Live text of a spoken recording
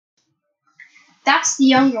That's the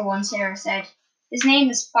younger one, Sarah said. His name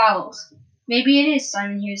is Fowles. Maybe it is,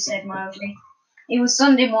 Simon Hughes said mildly. It was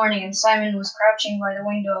Sunday morning and Simon was crouching by the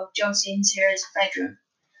window of Josie and Sarah's bedroom,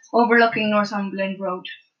 overlooking Northumberland Road.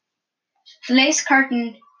 The lace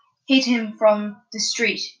curtain hid him from the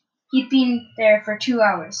street. He'd been there for 2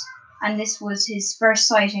 hours, and this was his first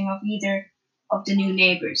sighting of either of the new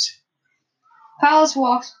neighbours. Fowles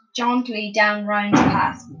walked jauntily down Ryan's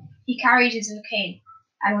path. He carried his cane,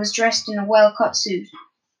 and was dressed in a well-cut suit.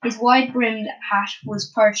 His wide-brimmed hat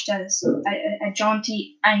was perched at a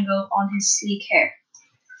jaunty angle on his sleek hair.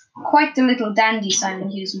 Quite the little dandy, Simon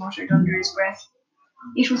Hughes muttered under his breath.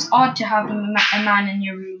 It was odd to have a man in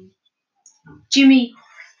your room. Jimmy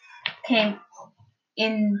came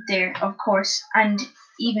in there, of course, and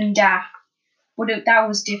even Da, but that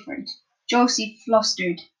was different. Josie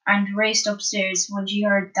flustered and raced upstairs when she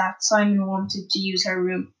heard that Simon wanted to use her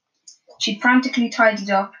room. She'd frantically tidied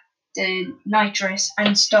up the nightdress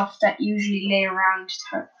and stuff that usually lay around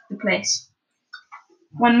the place.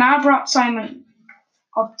 When Ma brought Simon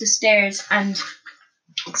up the stairs and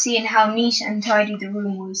seeing how neat and tidy the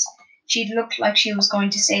room was, she'd looked like she was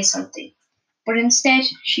going to say something. But instead,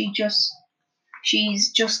 she's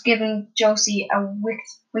just given Josie a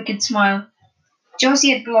wicked smile.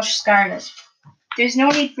 Josie had blushed scarlet. There's no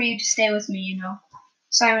need for you to stay with me, you know,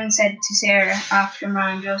 Simon said to Sarah after Ma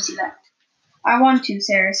and Josie left. I want to,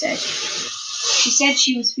 Sarah said. She said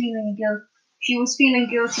she was feeling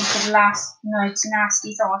guilty for the last night's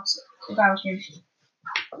nasty thoughts about him.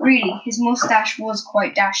 Really, his moustache was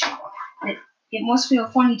quite dashing. It must feel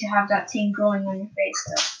funny to have that thing growing on your face,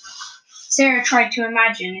 though. Sarah tried to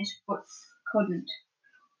imagine it, but couldn't.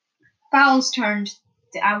 Fowles turned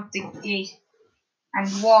out the gate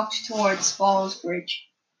and walked towards Falls Bridge.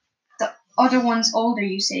 The other one's older,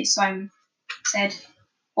 you say, Simon said.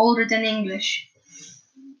 Older than English.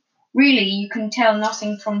 Really, you can tell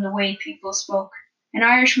nothing from the way people spoke. An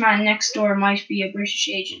Irishman next door might be a British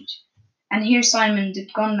agent. And here's Simon, the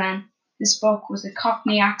gunman, who spoke with a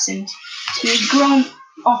Cockney accent. He had grown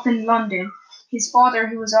up in London. His father,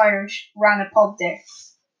 who was Irish, ran a pub there.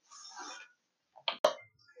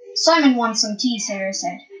 Simon wants some tea, Sarah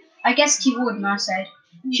said. I guessed he would, Ma said.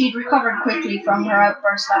 She'd recovered quickly from her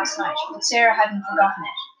outburst last night, but Sarah hadn't forgotten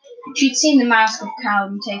it. She'd seen the mask of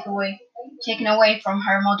calm taken away from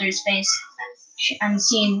her mother's face and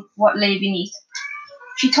seen what lay beneath.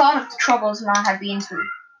 She thought of the troubles Ma had been through,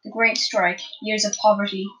 the great strike, years of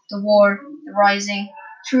poverty, the war, the rising.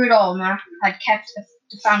 Through it all, Ma had kept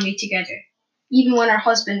the family together, even when her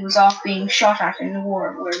husband was off being shot at in the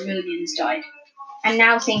war where millions died. And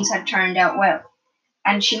now things had turned out well,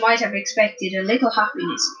 and she might have expected a little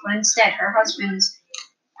happiness, but instead her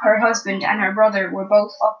husband and her brother were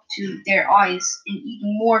both up to their eyes in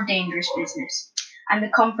even more dangerous business, and the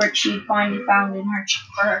comfort she had finally found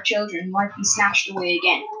for her children might be snatched away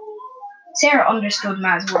again. Sarah understood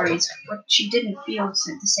Ma's worries, but she didn't feel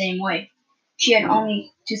the same way. She had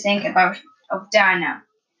only to think of Dan now,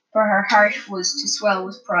 for her heart was to swell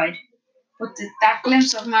with pride. But that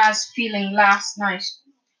glimpse of Ma's feeling last night,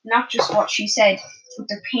 not just what she said, but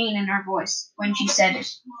the pain in her voice when she said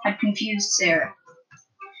it, had confused Sarah.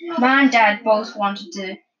 Ma and Dad both wanted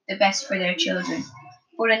the best for their children,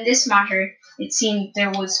 but in this matter it seemed there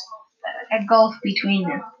was a gulf between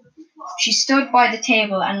them. She stood by the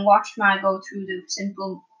table and watched Ma go through the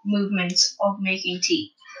simple movements of making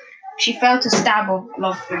tea. She felt a stab of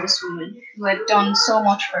love for this woman who had done so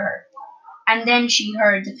much for her. And then she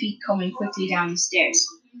heard the feet coming quickly down the stairs,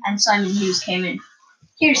 and Simon Hughes came in.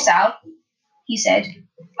 Here, Sal, he said.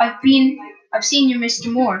 I've seen your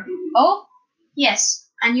Mr. Moore. Oh? Yes,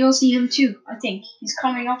 and you'll see him too, I think. He's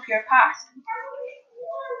coming up your path.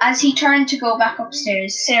 As he turned to go back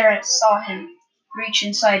upstairs, Sarah saw him reach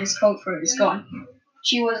inside his coat for his gun.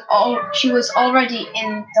 She was already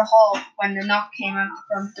in the hall when the knock came at the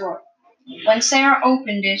front door. When Sarah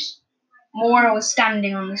opened it, Moore was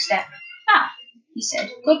standing on the step. Ah, he said.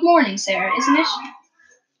 Good morning, Sarah, isn't it?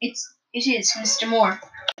 It is, Mr. Moore.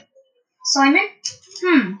 Simon?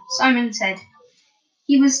 Simon said.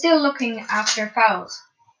 He was still looking after Fowles.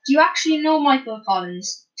 Do you actually know Michael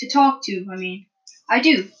Collins? To talk to, I mean. I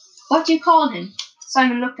do. What do you call him?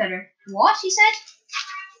 Simon looked at her. What? He said.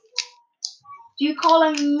 Do you call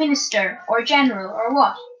him minister or general or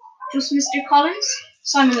what? Just Mr. Collins?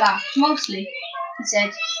 Simon laughed. Mostly, he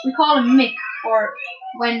said. We call him Mick, or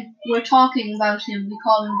when we're talking about him, we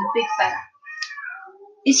call him the big fella.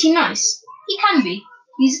 Is he nice? He can be.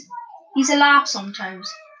 He's a laugh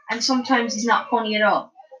sometimes, and sometimes he's not funny at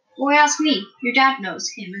all. Why ask me? Your dad knows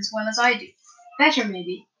him as well as I do. Better,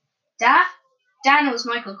 maybe. Dad knows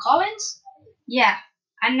Michael Collins? Yeah,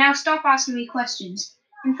 And now stop asking me questions.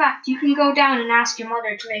 In fact, you can go down and ask your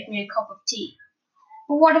mother to make me a cup of tea.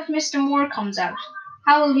 But what if Mr. Moore comes out?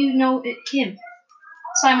 How will you know him?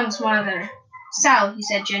 Simon smiled at her. Sal, he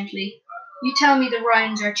said gently, you tell me the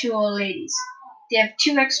Ryans are two old ladies. They have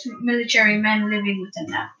two ex-military men living with them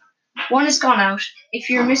now. One has gone out. If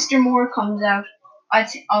your Mr. Moore comes out,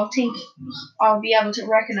 I'll think I'll be able to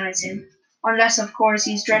recognize him, unless of course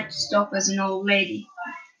he's dressed up as an old lady.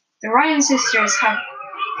 The Ryan sisters had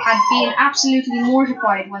been absolutely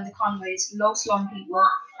mortified when the Conways, low-slung people,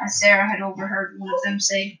 as Sarah had overheard one of them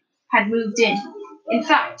say, had moved in. In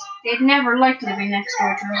fact, they had never liked living next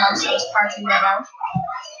door to a house that was partly let out.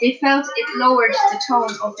 They felt it lowered the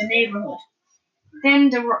tone of the neighbourhood. Then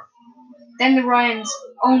the Ryans'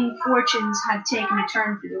 own fortunes had taken a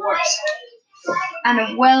turn for the worse, and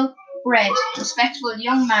a well-bred, respectable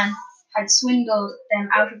young man had swindled them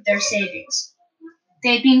out of their savings.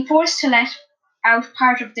 They had been forced to let out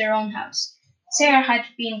part of their own house. Sarah had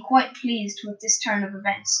been quite pleased with this turn of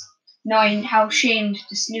events, knowing how shamed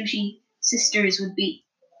the snooty sisters would be.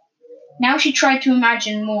 Now she tried to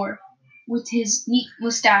imagine Moore, with his neat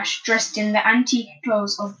moustache, dressed in the antique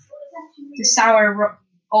clothes of the sour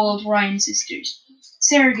old Ryan sisters.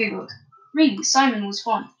 Sarah giggled. Really, Simon was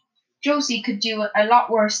fun. Josie could do a lot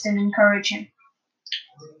worse than encourage him.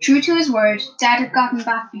 True to his word, Dad had gotten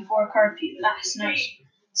back before curfew last night.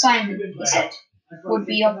 Simon, he said, would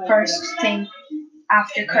be up first thing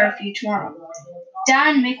after curfew tomorrow.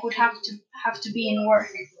 Dad and Mick would have to be in work.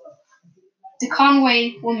 The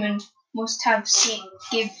Conway woman must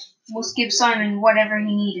give Simon whatever he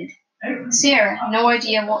needed. Sarah, no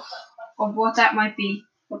idea what that might be,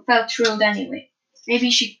 but felt thrilled anyway.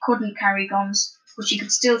 Maybe she couldn't carry guns, but she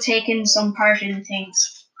could still take in some part in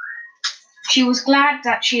things. She was glad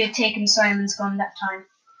that she had taken Simon's gun that time.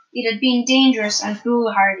 It had been dangerous and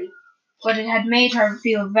foolhardy, but it had made her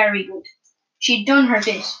feel very good. She'd done her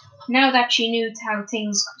bit. Now that she knew how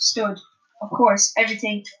things stood, of course,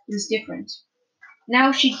 everything was different.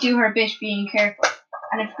 Now she'd do her bit being careful,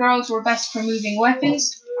 and if girls were best for moving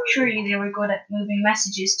weapons, surely they were good at moving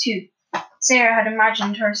messages too. Sarah had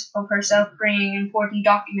imagined herself bringing important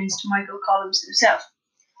documents to Michael Collins himself.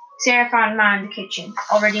 Sarah found Ma in the kitchen,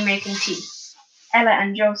 already making tea. Ella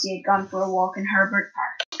and Josie had gone for a walk in Herbert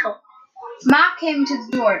Park. Ma came to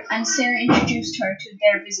the door, and Sarah introduced her to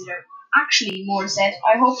their visitor. Actually, Moore said,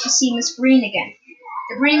 I hope to see Miss Breen again.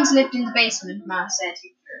 The Breens lived in the basement, Ma said.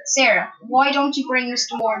 Sarah, why don't you bring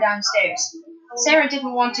Mr. Moore downstairs? Sarah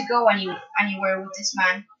didn't want to go anywhere with this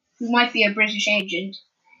man, who might be a British agent.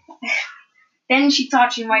 Then she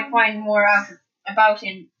thought she might find more out about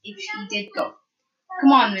him if he did go.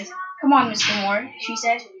 Come on, Mr. Moore, she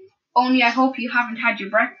said. Only I hope you haven't had your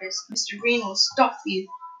breakfast. Mrs. Breen will stuff you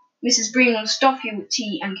with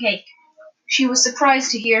tea and cake. She was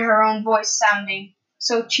surprised to hear her own voice sounding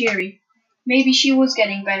so cheery. Maybe she was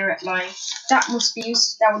getting better at lying. That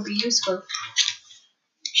would be useful.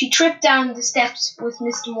 She tripped down the steps with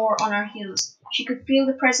Mr. Moore on her heels. She could feel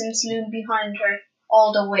the presence loom behind her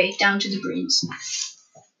all the way down to the Breens.